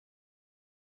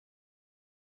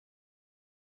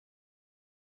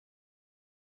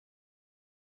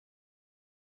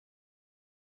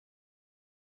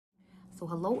So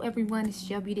hello everyone, it's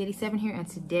Beauty87 here, and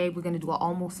today we're going to do an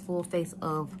almost full face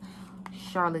of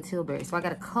Charlotte Tilbury. So I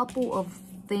got a couple of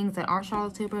things that aren't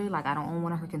Charlotte Tilbury, like I don't own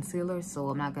one of her concealers, so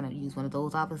I'm not going to use one of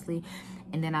those obviously.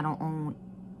 And then I don't own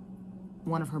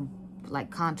one of her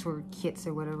like contour kits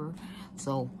or whatever,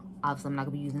 so obviously I'm not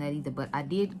going to be using that either. But I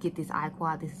did get this eye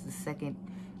quad. This is the second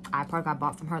eye product I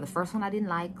bought from her. The first one I didn't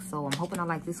like, so I'm hoping I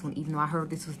like this one, even though I heard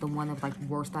this was the one that was like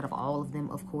worst out of all of them.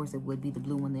 Of course it would be the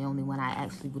blue one, the only one I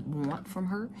actually would want from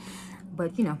her.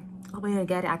 But you know, I went and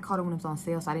got it. I caught it when it was on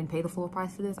sale, so I didn't pay the full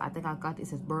price for this. I think I got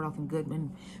this as Burdock and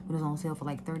Goodman when it was on sale for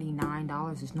like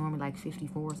 $39. It's normally like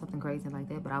 $54 or something crazy like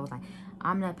that. But I was like,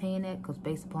 I'm not paying that, because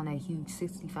based upon that huge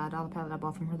 $65 palette I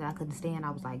bought from her that I couldn't stand, I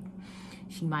was like,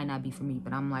 she might not be for me.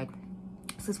 But I'm like,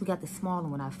 since we got this smaller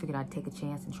one, I figured I'd take a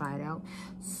chance and try it out.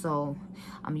 So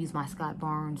I'm gonna use my Scott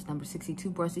Barnes number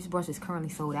 62 brush. This brush is currently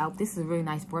sold out. This is a really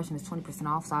nice brush and it's 20%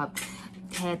 off. So I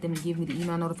had them to give me the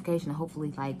email notification, and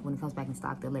hopefully like when it comes back in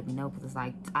stock they'll let me know, because it's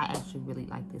like I actually really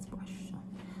like this brush. So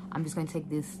I'm just gonna take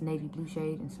this navy blue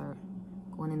shade and start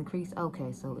going in the crease.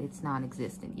 Okay, so it's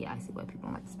non-existent. Yeah, I see why people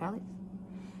don't like this palette,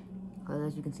 because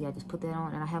as you can see I just put that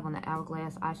on, and I have on the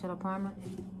Hourglass eyeshadow primer.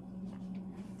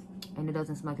 And it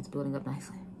doesn't seem like it's building up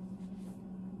nicely.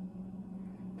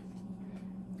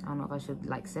 I don't know if I should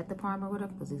like set the primer or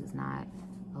whatever, because this is not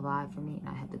a vibe for me. And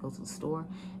I have to go to the store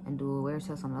and do a wear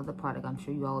test on another product I'm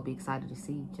sure you all will be excited to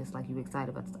see, just like you were excited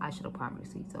about this eyeshadow primer to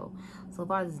see. So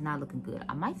far this is not looking good.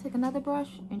 I might take another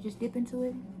brush and just dip into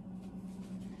it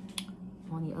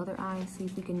on the other eye and see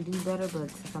if we can do better.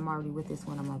 But since I'm already with this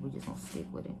one, I'm like, we're just gonna stick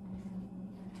with it.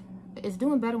 It's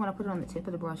doing better when I put it on the tip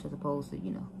of the brush as opposed to,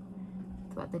 you know.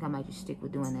 So I think I might just stick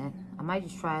with doing that. I might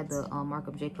just try the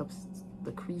Marc Jacobs,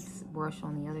 the crease brush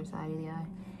on the other side of the eye,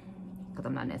 because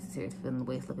I'm not necessarily feeling the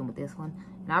way it's looking with this one.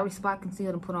 And I already spot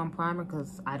concealed and put on primer,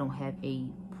 because I don't have a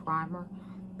primer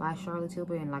by Charlotte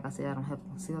Tilbury. And like I said, I don't have a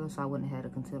concealer, so I wouldn't have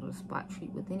had a concealer to spot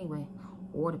treat with anyway,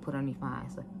 or to put underneath my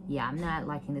eyes. So yeah, I'm not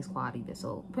liking this quad either.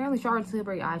 So apparently Charlotte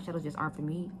Tilbury eyeshadows just aren't for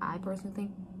me. I personally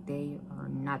think they are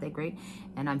not that great,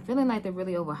 and I'm feeling like they're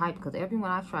really overhyped, because everyone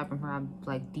I've tried from her I've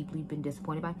like deeply been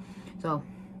disappointed by. So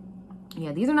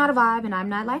yeah, these are not a vibe and I'm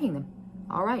not liking them.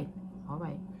 All right,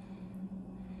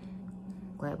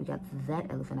 glad we got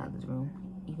that elephant out of the room,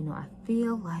 even though I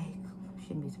feel like I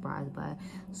shouldn't be surprised by it.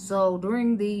 So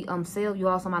during the sale, you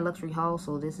all saw my luxury haul,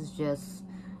 so this is just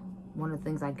one of the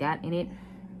things I got in it.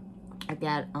 I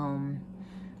got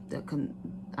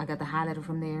I got the highlighter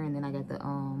from there, and then I got the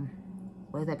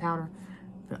what is that powder?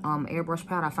 The airbrush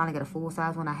powder. I finally got a full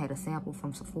size one. I had a sample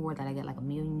from Sephora that I got like a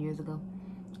million years ago.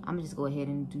 I'm gonna just go ahead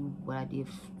and do what I did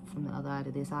from the other eye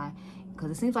to this eye,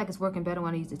 because it seems like it's working better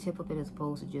when I use the tip of it as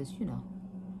opposed to just, you know.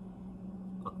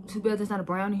 Too bad there's not a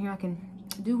brown here I can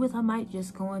do with. I might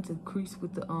just go into crease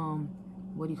with the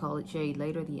what do you call it, shade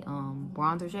later, the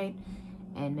bronzer shade,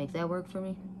 and make that work for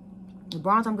me. The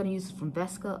bronzer I'm gonna use is from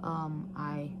Vesca.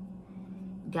 I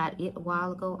got it a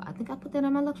while ago. I think I put that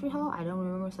in my luxury haul. I don't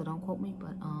remember, so don't quote me.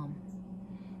 But I'm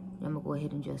gonna go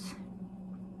ahead and just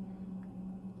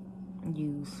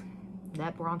use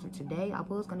that bronzer today. I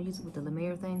was gonna use it with the La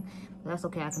Mer thing, but that's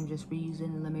okay. I can just reuse it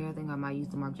in the La Mer thing. I might use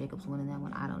the Marc Jacobs one in that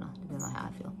one. I don't know, depends on how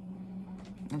I feel.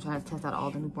 I'm trying to test out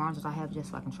all the new bronzers I have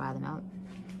just so I can try them out.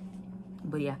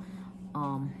 But yeah,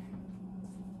 I'm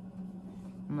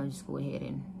gonna just go ahead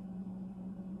and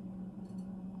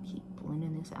keep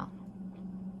blending this out.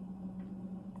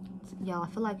 Y'all, I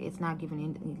feel like it's not giving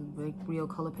any real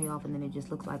color payoff, and then it just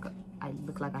looks like I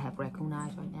look like I have raccoon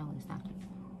eyes right now, and it's not.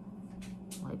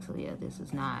 Like, so yeah, this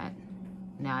is not.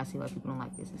 Now I see why people don't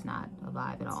like this. It's not a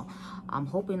vibe at all. I'm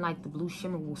hoping like the blue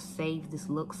shimmer will save this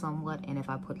look somewhat, and if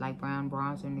I put like brown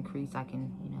bronzer in the crease, I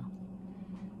can, you know,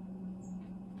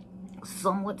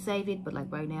 somewhat save it. But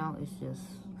like right now, it's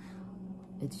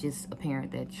just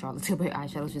apparent that Charlotte Tilbury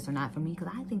eyeshadows just are not for me, because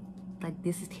I think like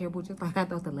this is terrible, just like I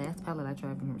thought the last palette I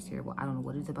tried from her was terrible. I don't know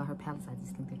what it is about her palettes, I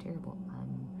just think they're terrible.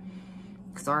 I'm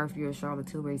sorry if you're a Charlotte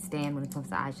Tilbury stan when it comes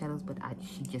to eyeshadows, but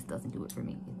she just doesn't do it for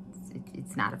me.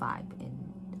 It's not a vibe,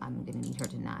 and I'm gonna need her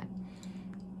to not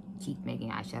keep making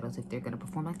eyeshadows if they're gonna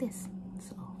perform like this.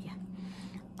 So yeah,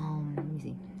 let me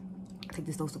see. Take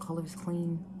this Dose of Colors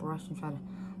clean brush and try to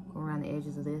go around the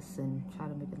edges of this and try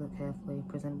to make it look halfway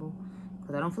presentable,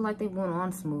 because I don't feel like they went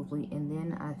on smoothly, and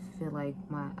then I feel like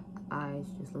my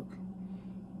eyes just look,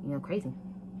 you know, crazy,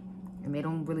 and they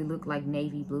don't really look like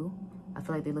navy blue. I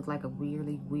feel like they look like a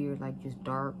really weird, like just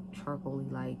dark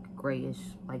charcoaly, like grayish,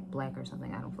 like black or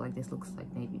something. I don't feel like this looks like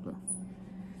navy blue.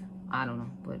 I don't know,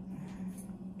 but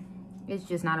it's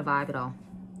just not a vibe at all.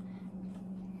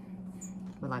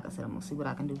 But like I said, I'm gonna see what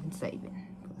I can do and save it,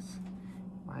 because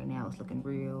right now it's looking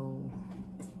real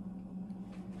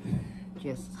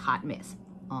just hot mess.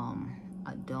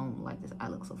 I don't like this eye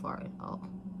look so far at all.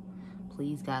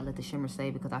 Please, God, let the shimmer stay,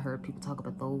 because I heard people talk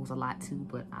about those a lot too,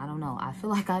 but I don't know. I feel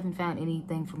like I haven't found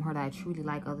anything from her that I truly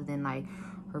like other than like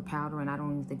her powder, and I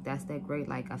don't even think that's that great.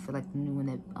 Like, I feel like the new one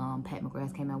that Pat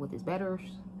McGrath came out with is better,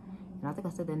 and I think I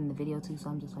said that in the video too, so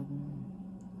I'm just like,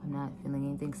 I'm not feeling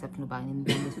anything exceptional about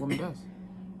anything this woman does.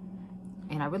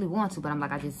 And I really want to, but I'm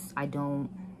like,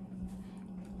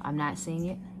 I'm not seeing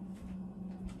it.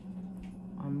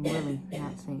 I'm really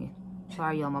not seeing it.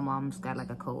 Sorry, y'all, my mom's got like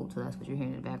a cold, so that's what you're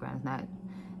hearing in the background. It's not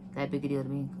that big a deal to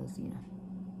me, because, you know,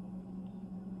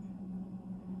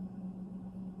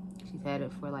 she's had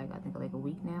it for like, I think like a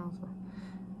week now, so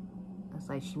it's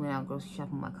like she went out grocery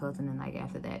shopping with my cousin, and like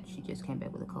after that, she just came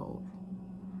back with a cold.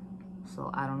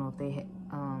 So I don't know if they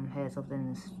had something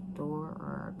in the store,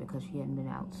 or because she hadn't been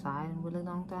outside in a really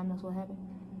long time, that's what happened.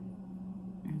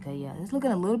 Okay, yeah, it's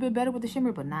looking a little bit better with the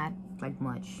shimmer, but not like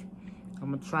much.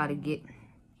 I'm gonna try to get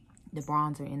the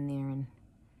bronzer in there and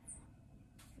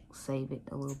save it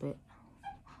a little bit.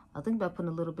 I think about putting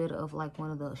a little bit of like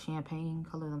one of the champagne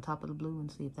colors on top of the blue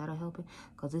and see if that'll help it,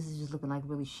 because this is just looking like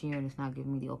really sheer, and it's not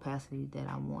giving me the opacity that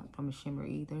I want from a shimmer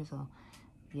either. So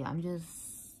yeah,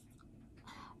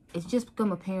 it's just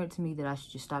become apparent to me that I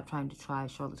should just stop trying to try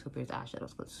Charlotte Tilbury's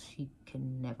eyeshadows, because she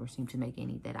can never seem to make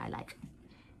any that I like.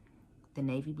 The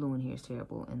navy blue in here is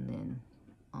terrible, and then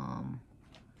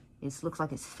it looks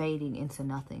like it's fading into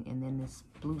nothing, and then this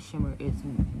blue shimmer is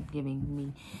giving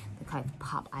me the kind of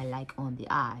pop I like on the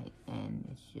eye, and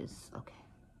it's just, okay.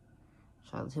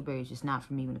 Charlotte Tilbury is just not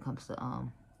for me when it comes to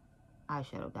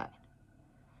eyeshadow guide.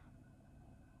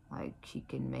 Like, she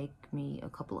can make me a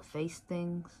couple of face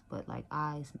things, but like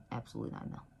eyes, absolutely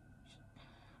not, no.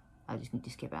 I just need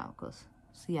to skip out, because,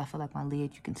 see, I feel like my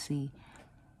lid, you can see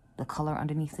the color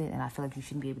underneath it, and I feel like you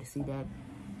shouldn't be able to see that,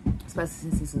 especially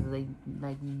since this is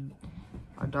like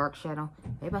a dark shadow.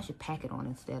 Maybe I should pack it on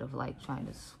instead of like trying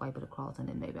to swipe it across, and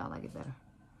then maybe I'll like it better.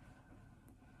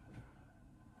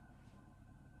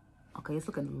 Okay, it's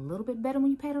looking a little bit better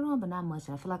when you pat it on, but not much.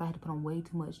 I feel like I had to put on way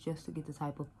too much just to get the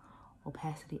type of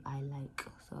opacity I like.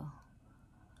 So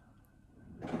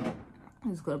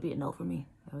it's gonna be a no for me.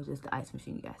 That was just the ice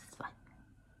machine, you guys. It's fine.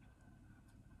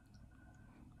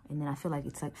 And then I feel like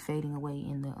it's like fading away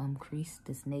in the crease,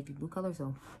 this navy blue color.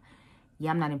 So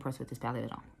yeah, I'm not impressed with this palette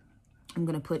at all. I'm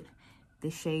gonna put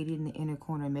this shade in the inner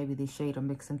corner, and maybe this shade, or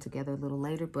mix them together a little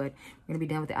later, but we're gonna be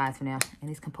done with the eyes for now. And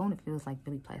this component feels like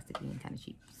really plasticky and kind of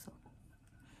cheap. So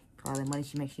for all the money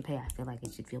she makes you pay, I feel like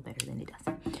it should feel better than it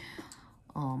does.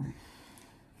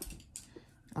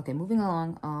 Okay, moving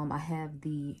along. I have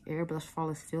the Airbrush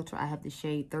Flawless Filter. I have the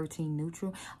shade 13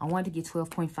 Neutral. I wanted to get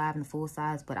 12.5 in the full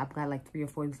size, but I've got like 3 or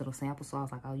 4 of these little samples, so I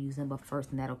was like, I'll use them up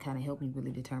first, and that'll kind of help me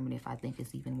really determine if I think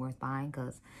it's even worth buying,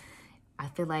 because I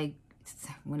feel like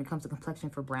when it comes to complexion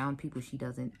for brown people, she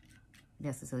doesn't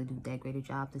necessarily do that great a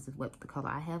job. This is what the color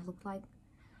I have looks like.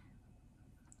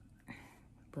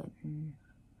 But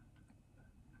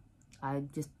I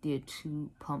just did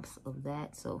 2 pumps of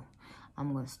that, so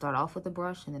I'm going to start off with the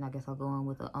brush, and then I guess I'll go on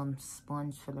with a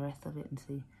sponge for the rest of it and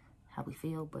see how we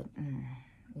feel. But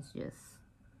it's just,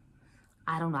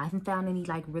 I don't know. I haven't found any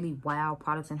like really wow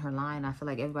products in her line. I feel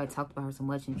like everybody talked about her so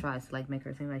much and tries to like make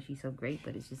her seem like she's so great,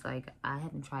 but it's just like I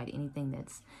haven't tried anything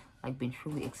that's like been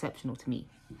truly exceptional to me.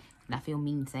 And I feel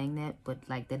mean saying that, but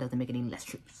like that doesn't make it any less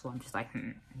true. So I'm just like,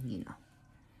 you know,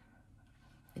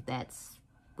 if that's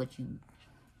what you,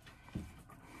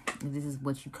 if this is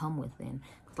what you come with, then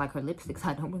like her lipsticks,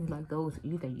 I don't really like those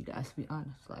either, you guys, to be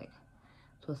honest. Like,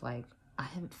 so it's like I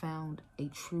haven't found a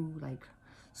true like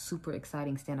super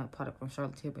exciting standout product from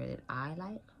Charlotte Tilbury that I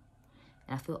like,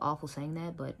 and I feel awful saying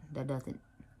that, but that doesn't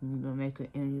make it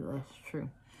any less true.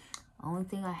 Only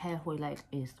thing I have for like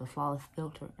is the Flawless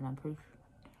Filter, and I'm pretty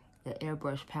sure the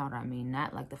airbrush powder. I mean,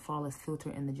 not like the Flawless Filter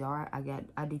in the jar. I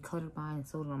decluttered mine and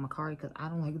sold it on Mercari because I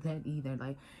don't like that either.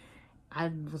 Like,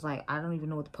 I was like, I don't even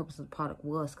know what the purpose of the product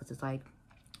was, because it's like,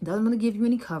 it doesn't really give you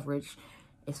any coverage.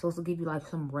 It's supposed to give you like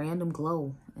some random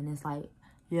glow, and it's like,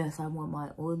 yes, I want my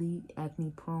oily,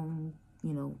 acne prone,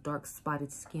 you know, dark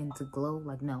spotted skin to glow.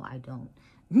 Like, no, I don't.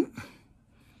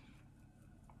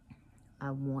 I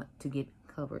want to get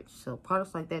coverage. So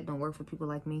products like that don't work for people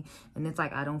like me. And it's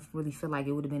like, I don't really feel like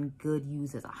it would have been good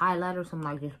used as a highlighter. So I'm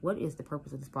like, just what is the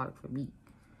purpose of this product for me?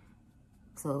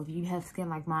 So if you have skin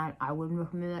like mine, I wouldn't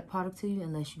recommend that product to you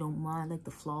unless you don't mind like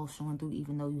the flaws showing through,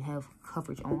 even though you have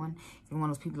coverage on. If you're one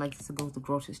of those people like to go to the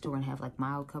grocery store and have like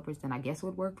mild coverage, then I guess it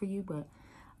would work for you, but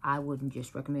I wouldn't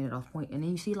just recommend it off point. And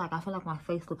then you see, like, I feel like my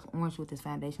face looks orange with this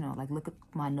foundation on. Like, look at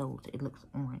my nose. It looks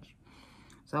orange.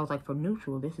 So I was like, for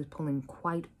neutral, this is pulling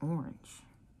quite orange.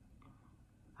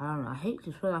 I don't know. I hate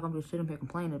to feel like I'm just sitting here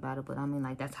complaining about it, but I mean,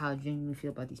 like, that's how I genuinely feel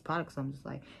about these products. I'm just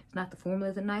like, it's not the formula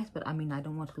isn't nice, but I mean, I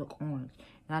don't want it to look orange.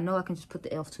 And I know I can just put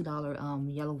the e.l.f.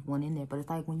 $2 yellow one in there, but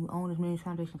it's like when you own as many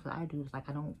foundations as I do, it's like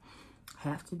I don't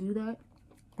have to do that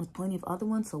with plenty of other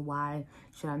ones. So why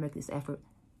should I make this effort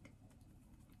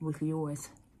with yours?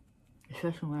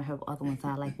 Especially when I have other ones that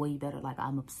I like way better. Like,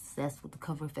 I'm obsessed with the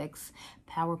Cover FX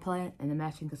Power Palette and the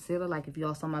matching concealer. Like, if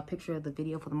y'all saw my picture of the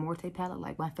video for the Morte palette,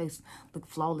 like, my face looked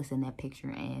flawless in that picture.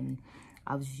 And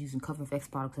I was just using Cover FX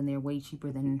products, and they're way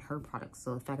cheaper than her products.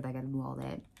 So the fact that I got to do all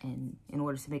that, and in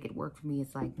order to make it work for me,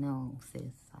 it's like, no,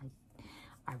 sis.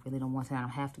 I really don't want to. I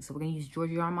don't have to. So we're going to use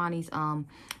Giorgio Armani's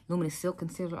Luminous Silk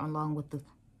Concealer along with the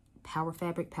Power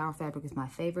Fabric. Power Fabric is my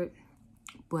favorite.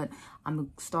 But I'm going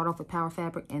to start off with Power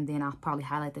Fabric, and then I'll probably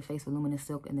highlight the face with Luminous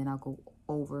Silk, and then I'll go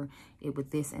over it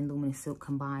with this and Luminous Silk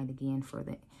combined again for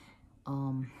the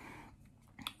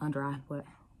under eye. But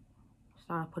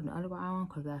start putting the under eye on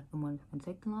because that's the one that's going to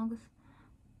take the longest.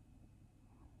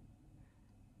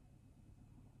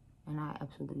 And I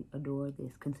absolutely adore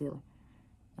this concealer.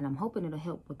 And I'm hoping it'll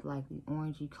help with like the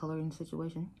orangey coloring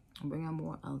situation and bring out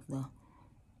more of the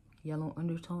yellow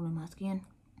undertone in my skin.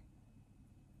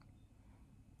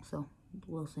 So,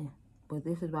 we'll see. But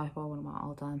this is by far one of my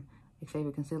all-time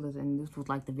favorite concealers. And this was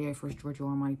like the very first Giorgio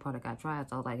Armani product I tried.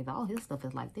 So I was like, if all his stuff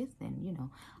is like this, then, you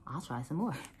know, I'll try some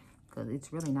more. Because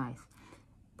it's really nice.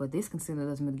 But this concealer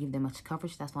doesn't really give that much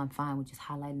coverage. That's why I'm fine with just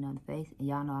highlighting on the face. And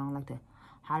y'all know I don't like to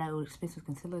highlight with expensive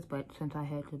concealers. But since I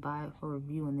had to buy it for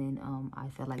review, and then I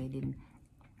felt like it didn't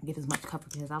get as much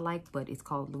coverage as I like. But it's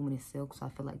called Luminous Silk. So I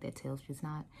feel like that tells you it's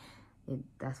not.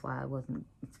 That's why I wasn't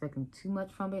expecting too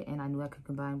much from it, and I knew I could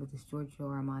combine with this Giorgio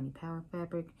Armani Power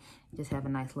Fabric, just have a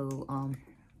nice little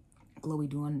glowy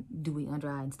dewy under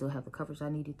eye and still have the coverage I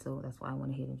needed. So that's why I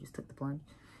went ahead and just took the plunge.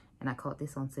 And I caught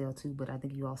this on sale too, but I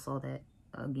think you all saw that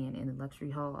again in the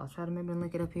luxury haul. I'll try to remember and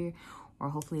link it up here,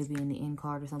 or hopefully it'll be in the end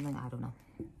card or something. I don't know.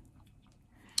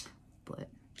 But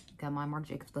got my Marc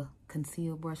Jacobs the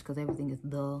conceal brush because everything is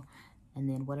the, and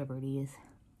then whatever it is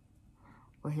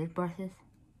for his brushes.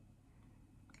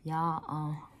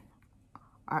 Y'all,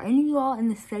 are any of y'all in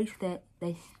the States that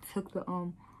they took the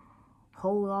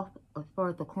hold off as far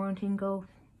as the quarantine goes?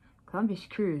 Cause I'm just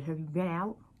curious, have you been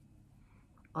out?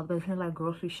 Or they been like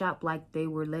grocery shop like they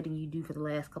were letting you do for the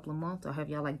last couple of months? Or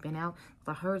have y'all like been out? Cause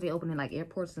I heard they opening like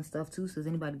airports and stuff too. So is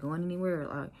anybody going anywhere?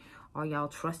 Or are y'all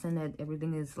trusting that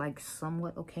everything is like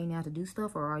somewhat okay now to do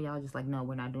stuff? Or are y'all just like, no,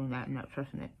 we're not doing that and not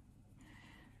trusting it?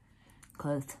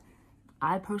 Cause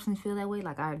I personally feel that way.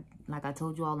 Like I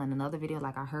told you all in another video,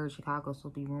 like I heard Chicago's will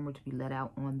be rumored to be let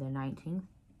out on the 19th.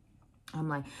 I'm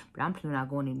like, but I'm still not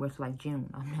going anywhere till like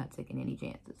June. I'm not taking any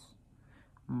chances.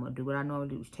 I'm gonna do what I normally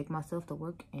do, is take myself to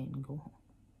work and go home.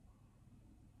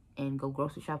 And go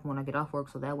grocery shopping when I get off work,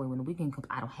 so that way when the weekend comes,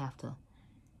 I don't have to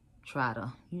try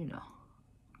to, you know,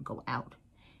 go out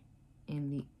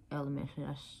in the elements.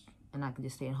 And I can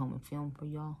just stay at home and film for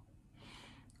y'all.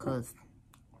 Cause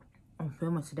I'm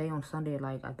filming today on Sunday at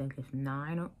like, I think it's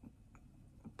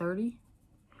 9:30.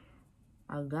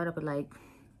 I got up at like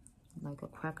a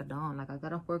crack of dawn. Like I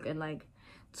got off work at like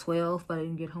 12, but I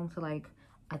didn't get home till like,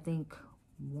 I think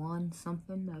 1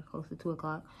 something, like close to 2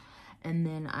 o'clock. And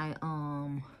then I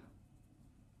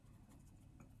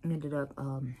ended up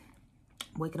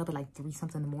waking up at like 3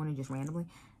 something in the morning just randomly.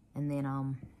 And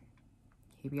then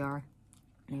here we are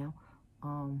now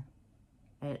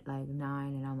at like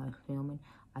 9, and I'm like filming.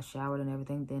 I showered and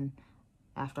everything. Then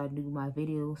after I do my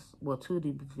videos, well, 2 of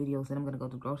the videos, then I'm going to go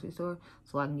to the grocery store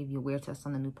so I can give you a wear test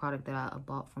on the new product that I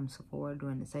bought from Sephora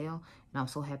during the sale. And I'm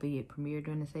so happy it premiered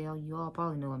during the sale. You all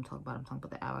probably know what I'm talking about. I'm talking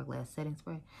about the Hourglass setting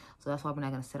spray. So that's why we're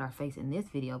not going to set our face in this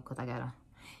video, because I got to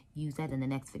use that in the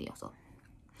next video. So,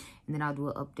 and then I'll do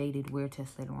an updated wear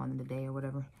test later on in the day or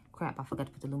whatever. Crap, I forgot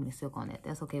to put the Luminous Silk on that.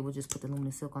 That's okay. We'll just put the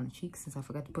Luminous Silk on the cheeks since I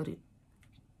forgot to put it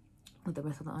with the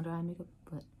rest of the under eye makeup.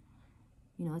 But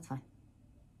you know, it's fine.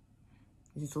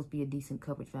 This is supposed to be a decent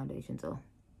coverage foundation, so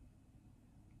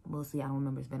we'll see. I don't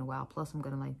remember. It's been a while. Plus, I'm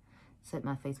going to, like, set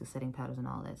my face with setting powders and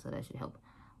all that, so that should help.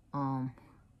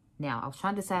 Now, I was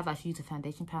trying to decide if I should use a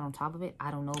foundation powder on top of it.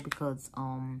 I don't know, because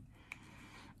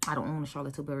I don't own a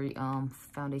Charlotte Tilbury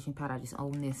foundation powder. I just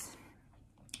own this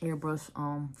Airbrush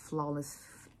Flawless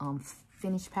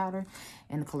Finish powder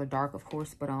in the color dark, of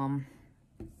course. But I'm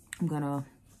going to...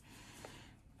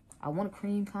 I want a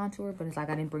cream contour, but it's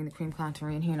like I didn't bring the cream contour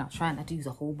in here, and I'm trying not to use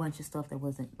a whole bunch of stuff that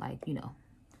wasn't like, you know,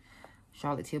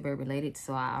 Charlotte Tilbury related,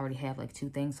 so I already have like 2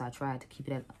 things. So I tried to keep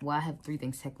it at, well, I have 3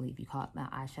 things technically if you call it my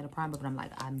eyeshadow primer, but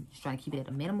I'm just trying to keep it at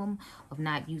a minimum of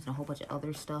not using a whole bunch of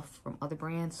other stuff from other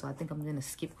brands. So I think I'm gonna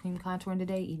skip cream contouring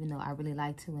today, even though I really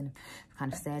like to, and it's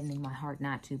kind of saddening my heart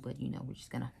not to, but you know, we're just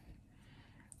gonna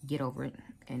get over it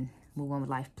and move on with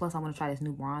life. Plus I want to try this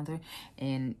new bronzer,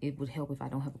 and it would help if I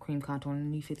don't have a cream contour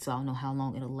underneath it, so I don't know how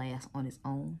long it'll last on its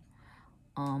own.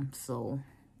 So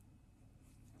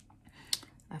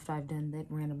after I've done that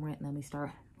random rant, let me start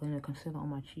putting a concealer on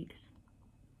my cheeks,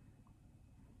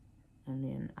 and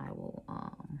then I will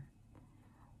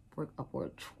work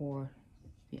upward toward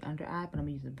the under eye, but I'm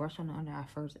gonna use the brush on the under eye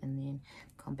first and then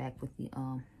come back with the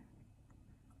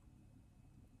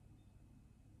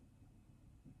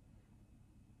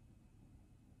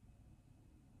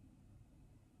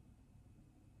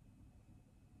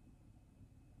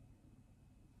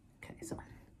okay, so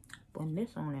putting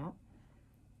this on out.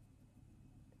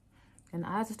 And the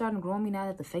eyes are starting to grow on me now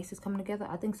that the face is coming together.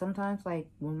 I think sometimes, like,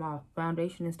 when my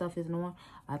foundation and stuff isn't on,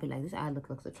 I'll be like, this eye looks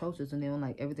atrocious. And then when,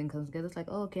 like, everything comes together, it's like,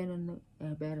 oh, okay, it doesn't look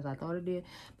as bad as I thought it did.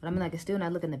 But I mean, like, it's still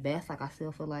not looking the best. Like, I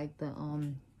still feel like the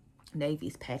navy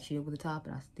is patchy over the top.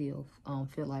 And I still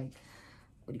feel like,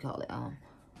 what do you call it?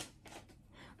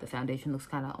 The foundation looks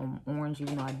kind of orange,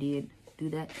 even though I did do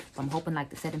that. So I'm hoping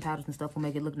like the setting powders and stuff will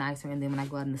make it look nicer, and then when I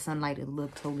go out in the sunlight it'll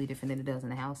look totally different than it does in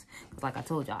the house. Because like I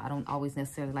told y'all, I don't always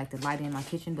necessarily like the lighting in my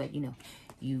kitchen, but you know,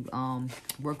 you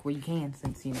work where you can,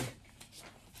 since you know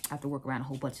I have to work around a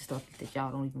whole bunch of stuff that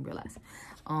y'all don't even realize.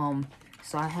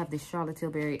 So I have this Charlotte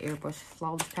Tilbury Airbrush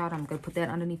Flawless Powder. I'm gonna put that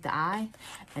underneath the eye,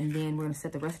 and then we're gonna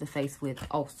set the rest of the face with,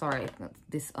 oh sorry,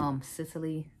 this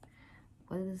Sicily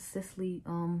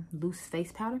loose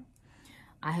face powder.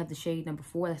 I have the shade number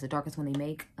 4. That's the darkest one they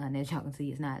make. And as y'all can see,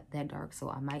 it's not that dark. So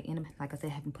I might end up, like I said,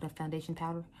 having put a foundation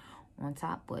powder on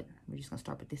top. But we're just going to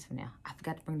start with this for now. I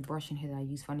forgot to bring the brush in here that I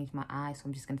use for underneath my eye. So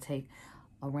I'm just going to take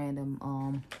a random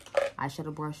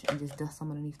eyeshadow brush and just dust some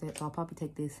underneath that. So I'll probably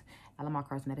take this Alamar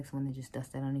Cosmetics one and just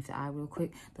dust that underneath the eye real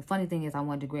quick. The funny thing is I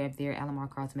wanted to grab their Alamar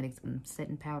Cosmetics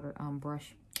setting powder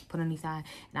brush, put underneath the eye.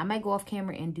 And I might go off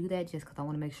camera and do that just because I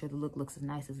want to make sure the look looks as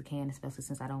nice as it can, especially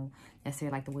since I don't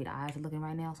necessarily like the way the eyes are looking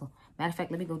right now. So matter of fact,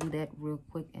 let me go do that real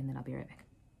quick and then I'll be right back.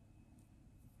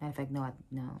 Matter of fact, no.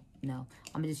 I'm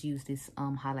gonna just use this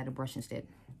highlighter brush instead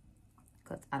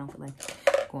because I don't feel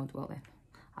like going through all that.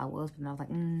 I was, but I was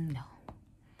like, no.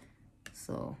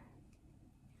 So,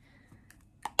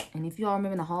 and if y'all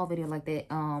remember in the haul video, like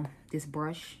that, this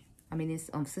brush, I mean, this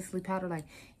Sicily powder, like,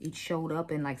 it showed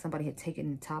up and, like, somebody had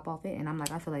taken the top off it. And I'm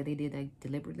like, I feel like they did that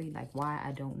deliberately. Like, why?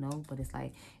 I don't know. But it's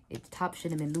like, the top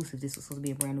shouldn't have been loose if this was supposed to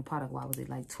be a brand new product. Why was it,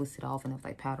 like, twisted off and it was,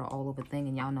 like, powder all over the thing?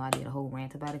 And y'all know I did a whole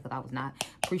rant about it because I was not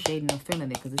appreciating or feeling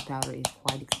it because this powder is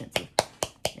quite expensive.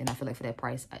 And I feel like for that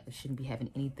price, I shouldn't be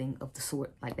having anything of the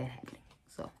sort like that happening.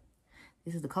 So,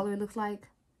 this is the color it looks like.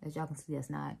 As y'all can see, that's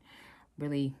not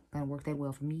really going to work that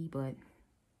well for me, but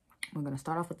we're going to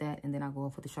start off with that, and then I'll go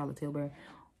off with the Charlotte Tilbury,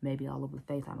 maybe all over the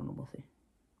face. I don't know. We'll see.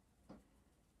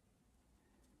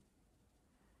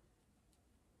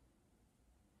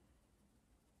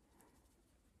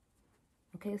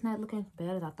 Okay, it's not looking as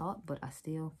bad as I thought, but I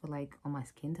still feel like on my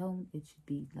skin tone, it should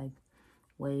be, like,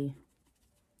 way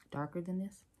darker than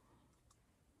this.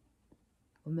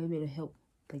 Or maybe it'll help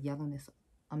the yellowness,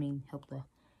 help the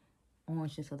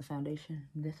orangeness of the foundation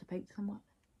dissipate somewhat.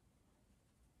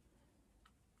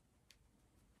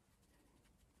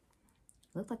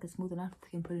 Looks like it's smoothing out the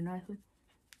skin pretty nicely.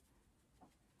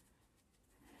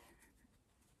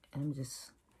 And I'm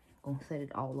just gonna set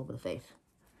it all over the face.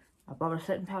 I brought a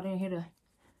setting powder in here to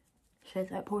set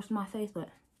that portion of my face, but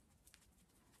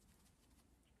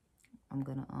I'm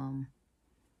gonna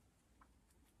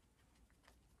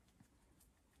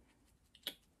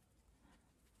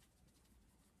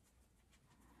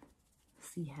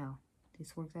see how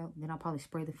this works out. Then I'll probably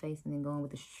spray the face and then go in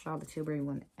with the Charlotte Tilbury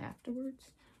one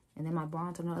afterwards. And then my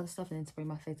bronzer and other stuff, and then spray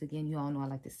my face again. You all know I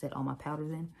like to set all my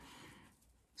powders in.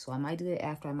 So I might do it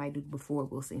after, I might do it before,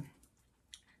 we'll see.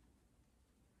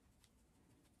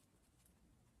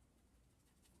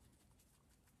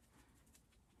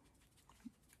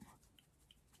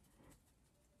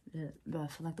 But I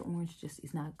feel like the orange just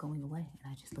is not going away,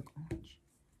 and I just look orange.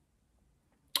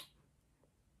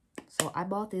 So I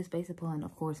bought this based upon,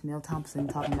 of course, Mel Thompson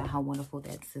talking about how wonderful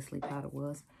that Sicily powder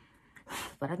was.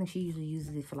 But I think she usually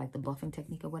uses it for like the buffing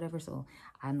technique or whatever. So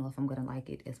I don't know if I'm going to like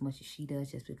it as much as she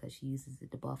does just because she uses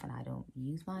it to buff and I don't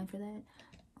use mine for that.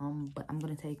 But I'm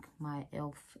going to take my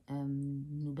e.l.f.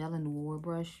 Nubella Noir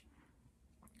brush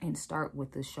and start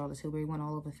with the Charlotte Tilbury one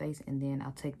all over the face, and then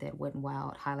I'll take that Wet n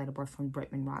Wild highlighter brush from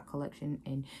Bretman Rock collection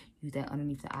and use that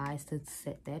underneath the eyes to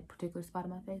set that particular spot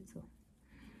of my face. So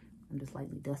I'm just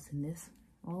lightly dusting this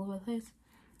all over the face.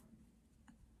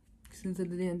 Since at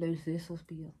the end there's this supposed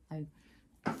to be a like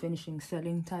finishing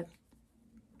setting type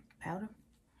powder.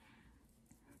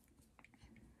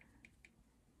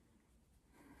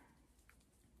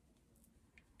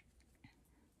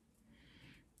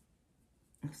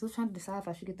 I'm still trying to decide if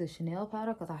I should get the Chanel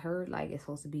powder, because I heard like it's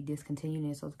supposed to be discontinued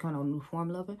and it's supposed to come on a new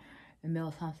formula of it. And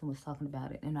Mel Thompson was talking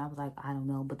about it, and I was like, I don't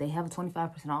know. But they have a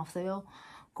 25% off sale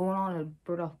going on at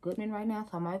Bergdorf Goodman right now,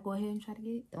 so I might go ahead and try to get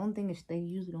it. The only thing is they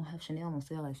usually don't have Chanel on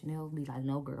sale. Like Chanel will be like,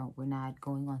 no girl, we're not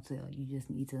going on sale. You just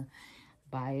need to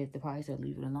buy it at the price or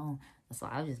leave it alone. And so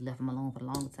I just left them alone for the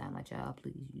longest time. Like, y'all,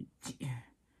 please,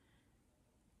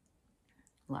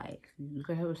 like, you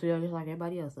can have a sale just like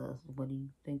everybody else does. What do you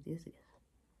think this is?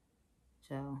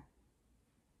 So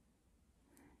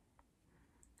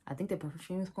I think the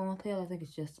perfume is going on sale. I think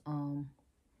it's just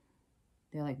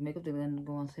they're like makeup, they're gonna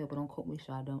go on sale, but don't quote me,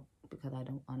 so I don't, because I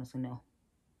don't honestly know.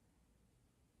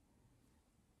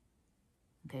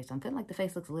 Okay, so I'm feeling like the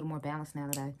face looks a little more balanced now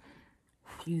that I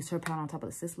used her powder on top of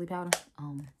the Sicily powder.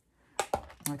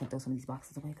 I can throw some of these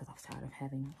boxes away because I was tired of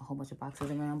having a whole bunch of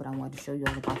boxes around, but I wanted to show you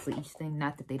all the boxes of each thing.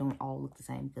 Not that they don't all look the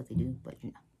same, because they do, but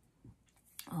you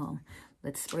know.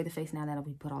 Let's spray the face now that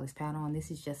we put all this powder on. This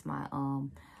is just my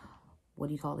what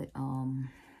do you call it,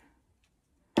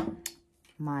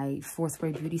 my 4th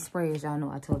Spray Beauty Spray. As y'all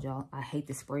know, I told y'all I hate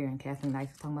the sprayer, and Kathleen Knight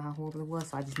was talking about how horrible it was,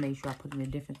 so I just made sure I put it in a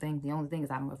different thing. The only thing is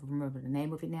I don't ever remember the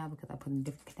name of it now because I put it in a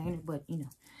different container, but you know,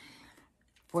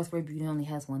 4th Spray Beauty only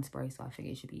has one spray, so I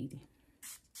figured it should be easy.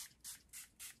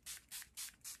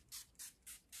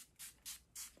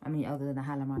 I mean, other than the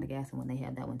hyaluronic acid when they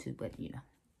had that one too, but you know.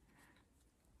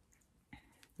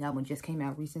 That one just came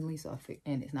out recently, so I figured,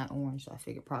 and it's not orange, so I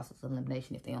figured process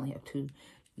elimination. If they only have 2,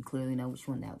 you clearly know which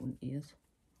one that one is.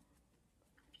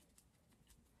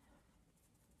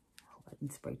 I hope I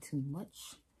didn't spray too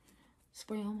much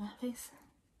spray on my face.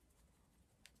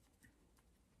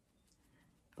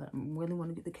 But I really want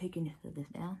to get the cakiness of this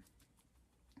down.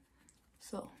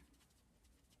 So.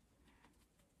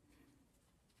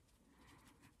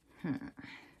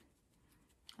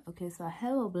 Okay, so I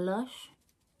have a blush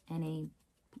and a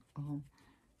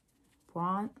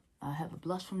bronze. I have a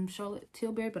blush from Charlotte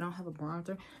Tilbury, but I don't have a bronzer.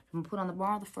 So I'm gonna put on the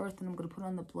bronzer first, and I'm gonna put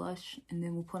on the blush, and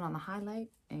then we'll put on the highlight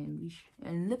and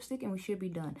lipstick, and we should be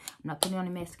done. I'm not putting on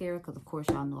the mascara because, of course,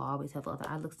 y'all know I always have other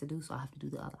eye looks to do, so I have to do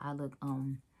the other eye look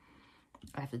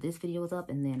after this video is up,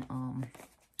 and then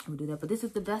we'll do that. But this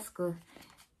is the Vesca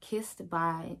Kissed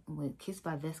by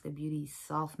Vesca Beauty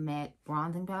Soft Matte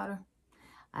Bronzing Powder.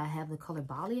 I have the color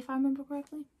Bali, if I remember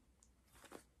correctly.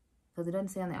 Because it doesn't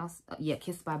say on the outside. Yeah,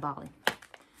 Kissed by Bali.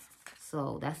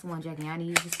 So that's the one Jackie Anna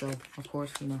uses. So, of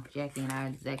course, you know, Jackie and I are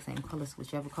the exact same colors.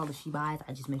 Whichever color she buys,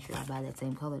 I just make sure I buy that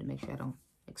same color to make sure I don't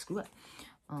like, screw up.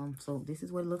 So this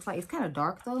is what it looks like. It's kind of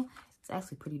dark, though. It's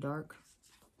actually pretty dark.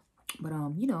 But,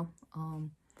 you know,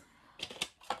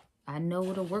 I know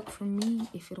it'll work for me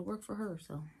if it'll work for her.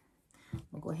 So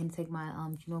I'll go ahead and take my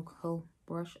Juno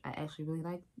brush. I actually really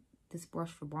like this brush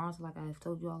for bronzer, like I've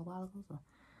told you all a while ago. So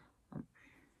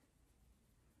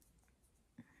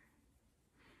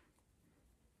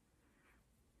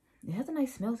it has a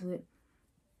nice smell to it.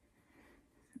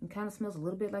 It kind of smells a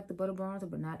little bit like the butter bronzer,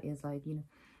 but not as, like, you know,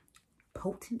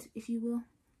 potent, if you will.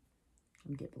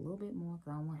 I'm gonna get a little bit more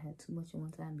because I don't want to have too much at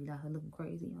one time and be out here looking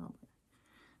crazy, you know. But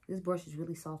this brush is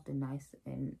really soft and nice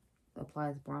and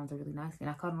applies bronzer really nicely. And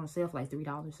I caught it on sale for like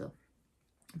 $3, so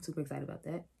I'm super excited about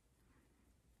that.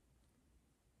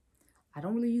 I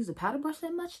don't really use the powder brush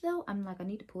that much, though. I'm like, I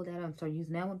need to pull that out and start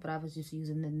using that one, but I was just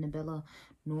using the Nabella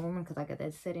Norman because I got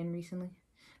that set in recently.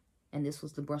 And this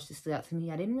was the brush that stood out to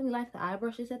me. I didn't really like the eye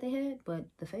brushes that they had, but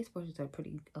the face brushes are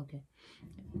pretty okay.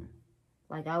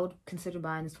 Like, I would consider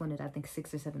buying this one at, I think,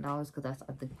 $6 or $7 because that's,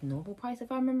 I think, normal price,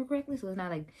 if I remember correctly. So it's not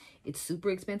like it's super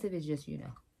expensive. It's just, you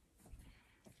know,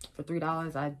 for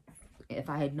 $3, if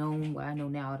I had known what I know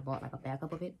now, I'd have bought like a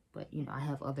backup of it. But, you know, I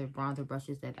have other bronzer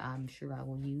brushes that I'm sure I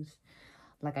will use.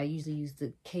 Like, I usually use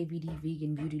the KVD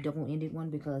Vegan Beauty double-ended one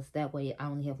because that way I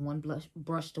only have one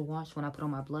brush to wash when I put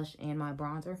on my blush and my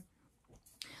bronzer.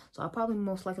 So I'll probably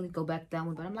most likely go back to that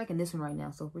one, but I'm liking this one right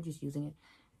now, so we're just using it.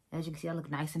 As you can see, I look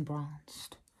nice and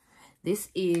bronzed. This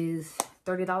is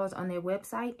 $30 on their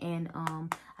website, and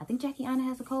I think Jackie Anna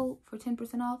has a code for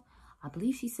 10% off. I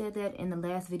believe she said that in the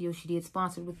last video she did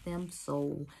sponsor with them.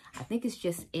 So I think it's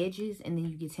just edges, and then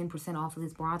you get 10% off of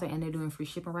this bronzer, and they're doing free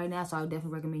shipping right now. So I would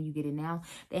definitely recommend you get it now.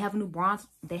 They have a new bronze,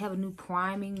 they have a new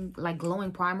priming, like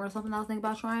glowing primer or something I was thinking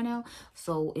about trying out.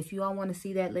 So if you all want to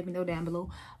see that, let me know down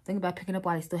below. Think about picking up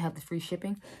while they still have the free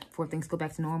shipping before things go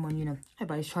back to normal, and you know,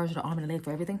 everybody's charging the arm and the leg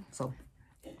for everything. So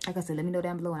like I said, let me know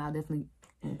down below, and I'll definitely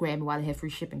grab it while they have free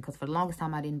shipping, because for the longest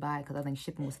time I didn't buy it because I think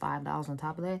shipping was $5 on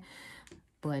top of that.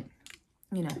 But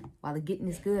you know, while the getting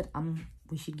is good,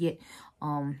 we should get.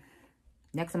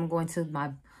 Next I'm going to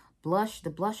my blush. The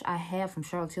blush I have from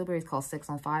Charlotte Tilbury is called Sex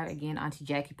on Fire. Again, Auntie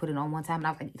Jackie put it on one time, and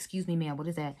I was like, excuse me, ma'am, what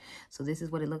is that? So this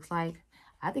is what it looks like.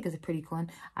 I think it's a pretty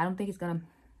one. I don't think it's gonna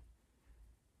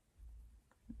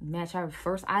match our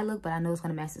first eye look, but I know it's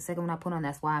gonna match the second one I put on.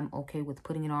 That's why I'm okay with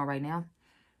putting it on right now.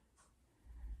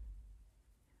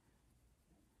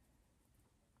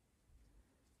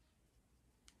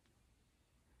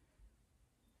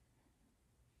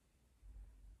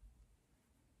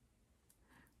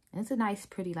 And it's a nice,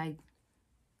 pretty, like,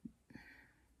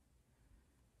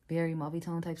 berry mauve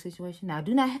tone type situation. Now, I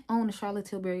do not own the Charlotte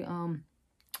Tilbury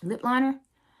lip liner.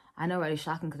 I know, right? It's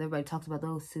shocking because everybody talks about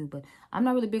those too, but I'm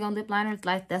not really big on lip liners.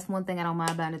 Like, that's one thing I don't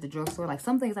mind buying at the drugstore. Like,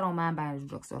 some things I don't mind buying at the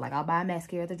drugstore. Like, I'll buy a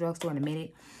mascara at the drugstore in a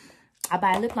minute. I'll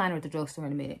buy a lip liner at the drugstore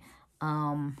in a minute.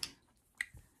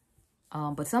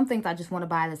 But some things I just want to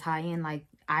buy that's high end, like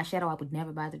eyeshadow, I would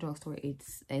never buy at the drugstore.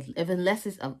 Unless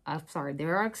it's, I'm sorry,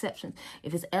 there are exceptions.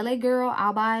 If it's LA Girl,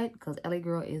 I'll buy it because LA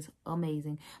Girl is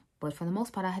amazing. But for the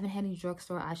most part, I haven't had any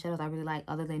drugstore eyeshadows I really like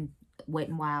other than Wet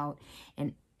n Wild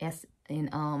and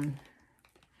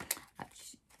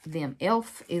them.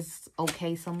 Elf is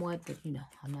okay somewhat, but you know,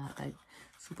 I'm not like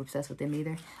super obsessed with them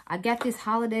either. I got this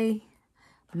holiday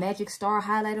Magic Star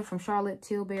highlighter from Charlotte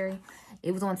Tilbury.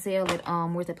 It was on sale at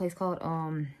where's that place called?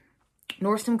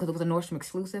 Nordstrom, because it was a Nordstrom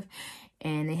exclusive,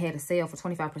 and they had a sale for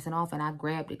 25% off, and I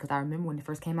grabbed it because I remember when it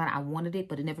first came out, I wanted it,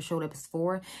 but it never showed up as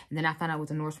 4, and then I found out it was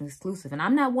a Nordstrom exclusive. And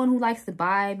I'm not one who likes to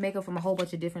buy makeup from a whole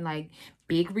bunch of different, like,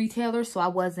 big retailers, so I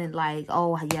wasn't like,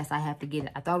 oh, yes, I have to get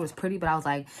it. I thought it was pretty, but I was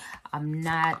like, I'm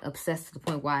not obsessed to the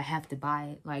point where I have to buy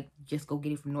it. Like, just go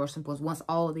get it from Nordstrom. Plus, once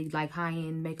all the, like,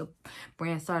 high-end makeup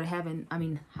brands started having,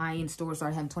 high-end stores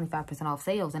started having 25% off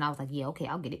sales, and I was like, yeah, okay,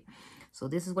 I'll get it. So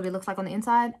this is what it looks like on the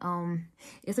inside.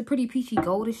 It's a pretty peachy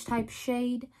goldish type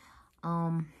shade.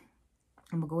 I'm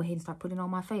gonna go ahead and start putting it on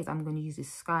my face. I'm gonna use this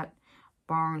Scott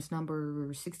Barnes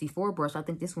number 64 brush. I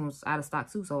think this one's out of stock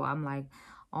too. So I'm like,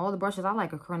 all the brushes I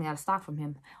like are currently out of stock from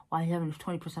him while he's having his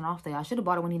 20% off there. I should have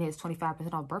bought it when he had his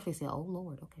 25% off birthday sale. Oh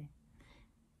Lord, okay.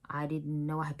 I didn't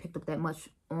know I had picked up that much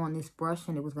on this brush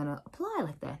and it was gonna apply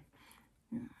like that.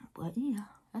 But yeah,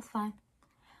 that's fine.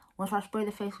 Once I spray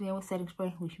the face again with setting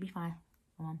spray, we should be fine.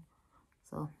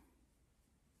 So.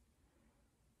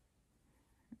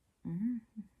 A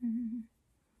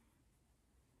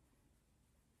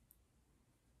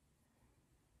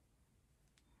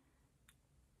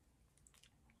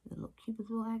little Cupid's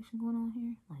little action going on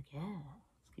here. Like, yeah,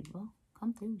 Cupid's bow,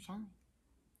 come through, shine.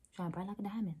 Shine bright like a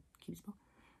diamond. Cupid's bow.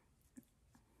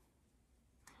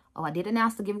 Oh, I did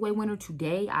announce the giveaway winner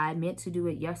today. I meant to do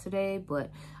it yesterday,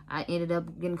 but I ended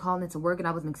up getting called into work, and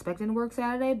I wasn't expecting to work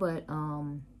Saturday, but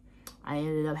I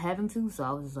ended up having to, so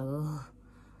I was just like, ugh.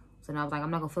 So now I was like,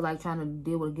 I'm not going to feel like trying to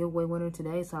deal with a giveaway winner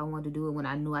today, so I wanted to do it when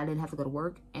I knew I didn't have to go to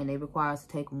work, and they require us to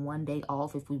take one day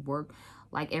off if we work.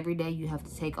 Like, every day you have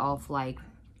to take off, like,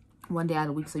 one day out of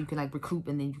the week so you can, like, recoup,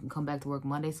 and then you can come back to work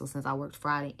Monday. So since I worked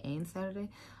Friday and Saturday,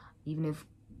 even if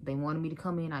they wanted me to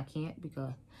come in, I can't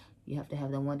because you have to have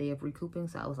that one day of recouping.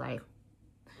 So I was like,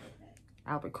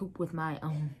 I'll recoup with my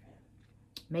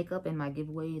makeup and my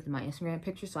giveaways and my Instagram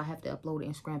picture. So I have to upload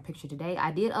an Instagram picture today.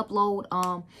 I did upload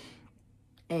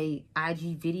a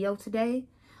IG video today.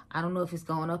 I don't know if it's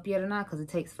going up yet or not because it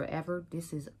takes forever.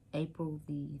 This is April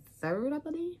the 3rd, I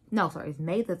believe. No, sorry, it's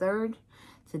May the 3rd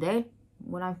today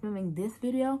when I'm filming this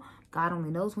video. God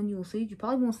only knows when you will see it. You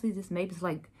probably won't see this. Maybe it's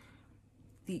like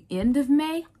the end of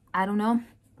May. I don't know.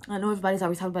 I know everybody's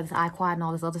always talking about this iQuad and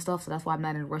all this other stuff, so that's why I'm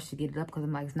not in a rush to get it up, because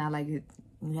I'm like, it's not like you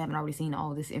haven't already seen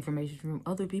all this information from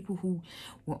other people who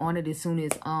were on it as soon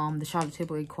as the Charlotte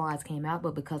Tilbury quads came out.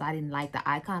 But because I didn't like the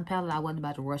Icon palette, I wasn't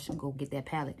about to rush to go get that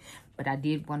palette. But I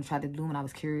did want to try the blue, and I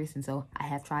was curious, and so I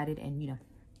have tried it, and you know,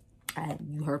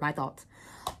 you heard my thoughts.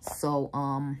 So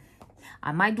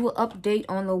I might do an update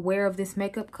on the wear of this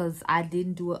makeup, because I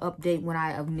didn't do an update when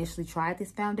I initially tried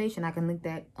this foundation. I can link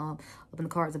that up in the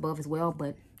cards above as well.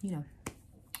 But you know,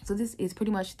 so this is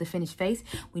pretty much the finished face.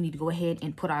 We need to go ahead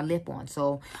and put our lip on.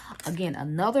 So again,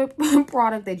 another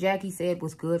product that Jackie said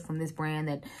was good from this brand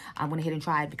that I went ahead and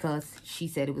tried because she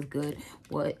said it was good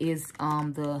is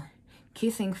the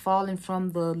Kissing Falling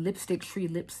from the Lipstick Tree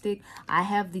lipstick. I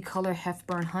have the color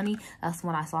Hepburn Honey. That's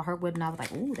when I saw her with, and I was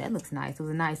like, ooh, that looks nice. It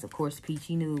was a nice, of course,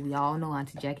 peachy nude. We all know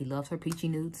Auntie Jackie loves her peachy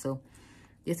nude, so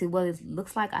this is what it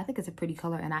looks like. I think it's a pretty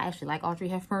color, and I actually like Audrey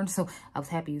Hepburn, so I was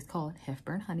happy it was called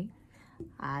Hepburn Honey.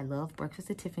 I love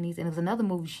Breakfast at Tiffany's. And it was another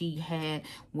movie she had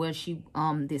where she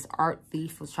this art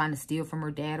thief was trying to steal from her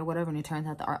dad or whatever, and it turns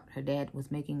out the art her dad was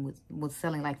making was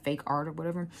selling like fake art or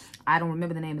whatever. I don't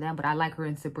remember the name of that, but I like her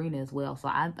in Sabrina as well. So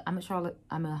I'm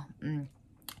a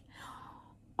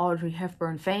Audrey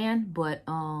Hepburn fan. But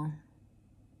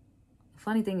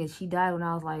funny thing is, she died when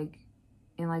I was like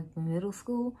in like middle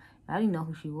school. I didn't know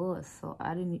who she was, so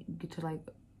I didn't get to like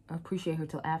appreciate her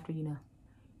till after, you know,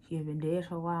 she had been dead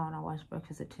for a while, and I watched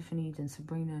Breakfast at Tiffany's and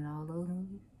Sabrina and all those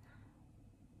movies.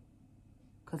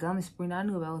 Because the only Sabrina I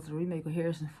knew about was the remake with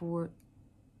Harrison Ford.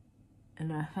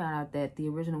 And then I found out that the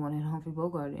original one had Humphrey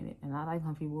Bogart in it. And I like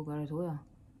Humphrey Bogart as well.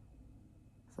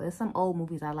 So there's some old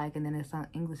movies I like, and then there's some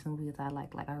English movies I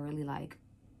like. Like I really like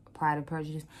Pride and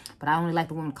Prejudice. But I only like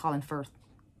the one with Colin Firth.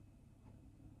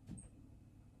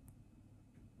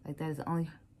 Like that is the only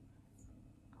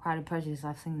Pride and Prejudice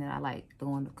I've seen that I like. The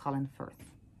one with Colin Firth.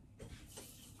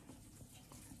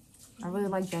 I really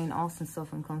like Jane Austen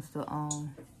stuff when it comes to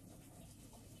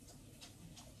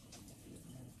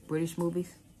British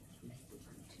movies.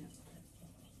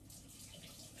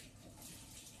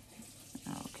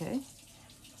 Okay.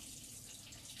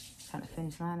 Trying to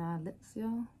finish lining our lips,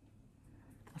 y'all.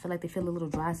 I feel like they feel a little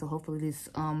dry, so hopefully this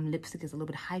lipstick is a little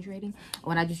bit hydrating.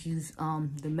 When I just use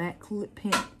the matte lip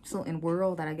pencil in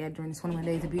Whirl that I got during the 21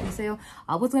 Days of Beauty sale.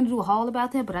 I was going to do a haul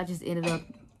about that, but I just ended up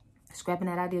scrapping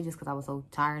that idea just because I was so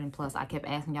tired, and plus I kept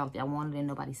asking y'all if y'all wanted it and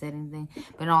nobody said anything.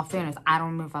 But in all fairness, I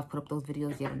don't remember if I've put up those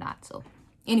videos yet or not. So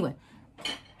anyway,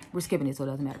 we're skipping it, so it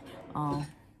doesn't matter.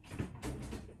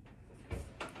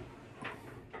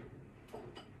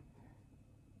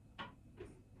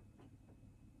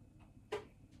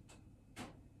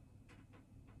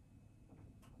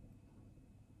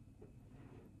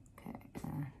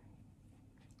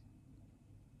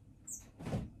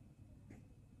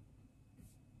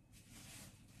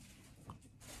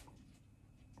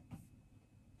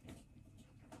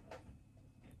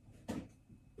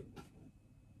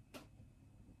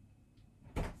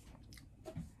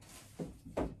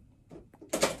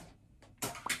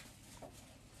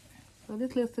 So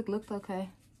this lipstick looks okay.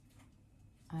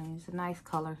 It's a nice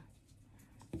color.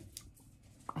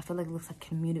 I feel like it looks like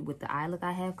commuted with the eye look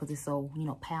I have because it's so, you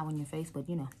know, pow in your face. But,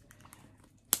 you know,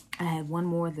 I had one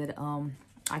more that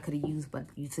I could have used, but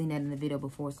you've seen that in the video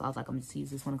before. So I was like, I'm just use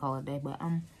this one and call it a day. But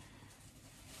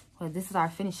well, this is our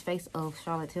finished face of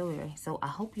Charlotte Tilbury. So I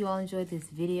hope you all enjoyed this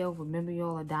video. Remember, you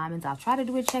all are diamonds. I'll try to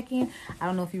do a check-in. I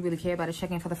don't know if you really care about a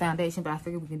check-in for the foundation, but I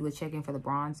figured we can do a check-in for the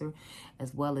bronzer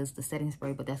as well as the setting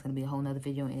spray. But that's going to be a whole nother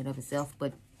video in and of itself.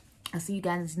 But I'll see you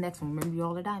guys in this next one. Remember, you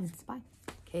all are diamonds. Bye.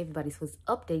 Okay, everybody. So it's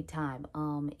update time.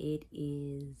 It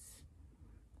is,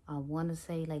 I want to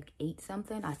say like 8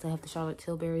 something. I still have the Charlotte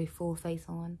Tilbury full face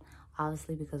on.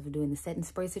 Obviously, because we're doing the set and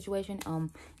spray situation.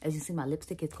 As you see, my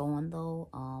lipstick is gone though.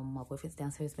 My boyfriend's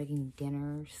downstairs making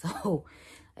dinner. So,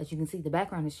 as you can see, the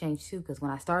background has changed too. Because when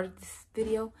I started this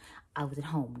video, I was at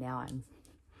home. Now I'm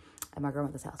at my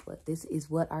grandmother's house. But this is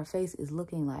what our face is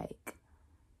looking like.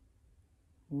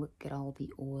 Look at all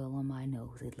the oil on my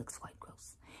nose. It looks quite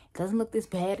gross. It doesn't look this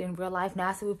bad in real life. Now,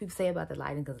 I see what people say about the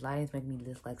lighting. Because lighting's making me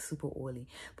look like super oily.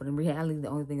 But in reality, the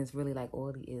only thing that's really like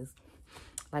oily is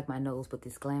like my nose, but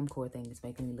this glam core thing is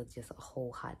making me look just a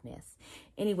whole hot mess.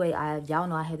 Anyway, y'all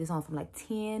know I had this on from like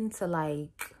 10 to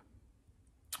like,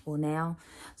 well now.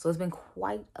 So it's been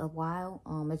quite a while.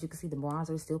 As you can see, the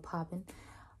bronzer is still popping.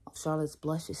 Charlotte's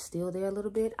blush is still there a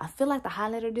little bit. I feel like the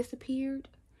highlighter disappeared.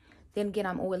 Then again,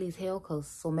 I'm oily as hell,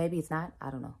 so maybe it's not.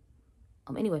 I don't know.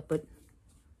 Anyway, but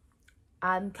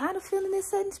I'm kind of feeling this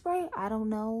setting spray. I don't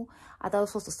know. I thought it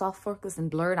was supposed to soft focus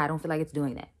and blur, and I don't feel like it's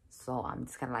doing that. So I'm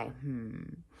just kind of like,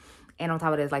 And on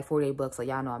top of that, it's like 48 bucks. So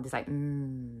y'all know I'm just like,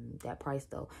 that price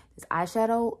though. This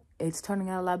eyeshadow, it's turning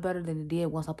out a lot better than it did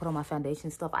once I put on my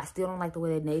foundation stuff. I still don't like the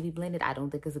way that navy blended. I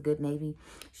don't think it's a good navy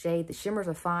shade. The shimmers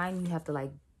are fine. You have to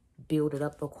like build it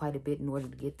up for quite a bit in order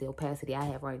to get the opacity I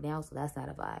have right now. So that's not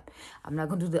a vibe. I'm not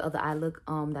going to do the other eye look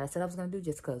that I said I was going to do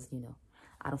just because, you know,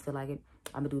 I don't feel like it.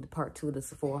 I'm going to do the part 2 of the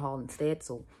Sephora haul instead.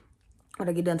 So when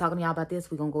I get done talking to y'all about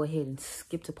this, we're going to go ahead and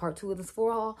skip to part 2 of the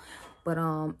Sephora haul. But,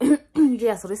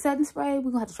 yeah, so the setting spray,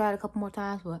 we're going to have to try it a couple more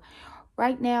times. But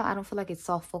right now, I don't feel like it's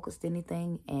soft-focused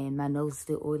anything. And my nose is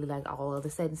still oily like all other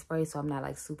setting sprays. So I'm not,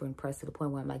 like, super impressed to the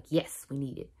point where I'm like, yes, we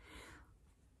need it.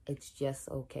 It's just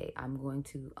okay. I'm going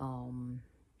to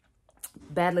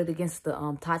battle it against the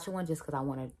Tatcha one just because I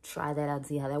want to try that out and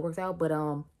see how that works out. But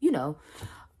you know,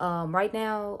 right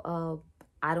now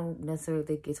I don't necessarily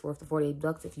think it's worth the 48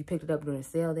 bucks. If you picked it up during a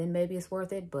sale, then maybe it's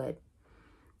worth it, but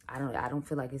I don't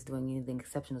feel like it's doing anything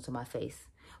exceptional to my face.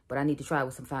 But I need to try it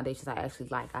with some foundations I actually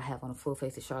like. I have on a full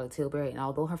face of Charlotte Tilbury, and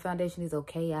although her foundation is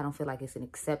okay, I don't feel like it's an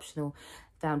exceptional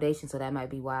foundation, so that might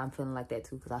be why I'm feeling like that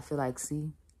too, because I feel like,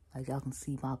 see, like y'all can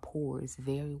see my pores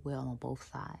very well on both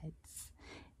sides.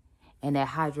 And that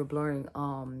Hydra Blurring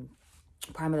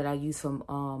primer that I use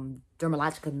from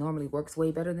Dermalogica normally works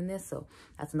way better than this, so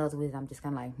that's another reason I'm just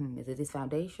kind of like, is it this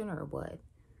foundation or what?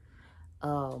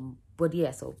 But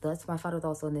yeah, so that's my final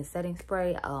thoughts on this setting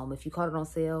spray. If you caught it on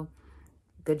sale,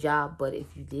 good job. But if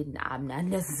you didn't, I'm not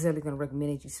necessarily going to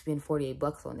recommend it. You spend 48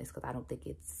 bucks on this because I don't think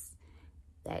it's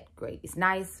that great. It's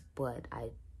nice, but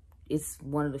it's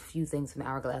one of the few things from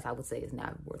Hourglass I would say is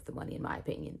not worth the money in my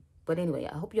opinion. But anyway,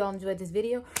 I hope y'all enjoyed this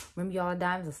video. Remember, y'all are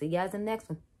diamonds. I'll see you guys in the next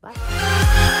one.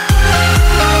 Bye.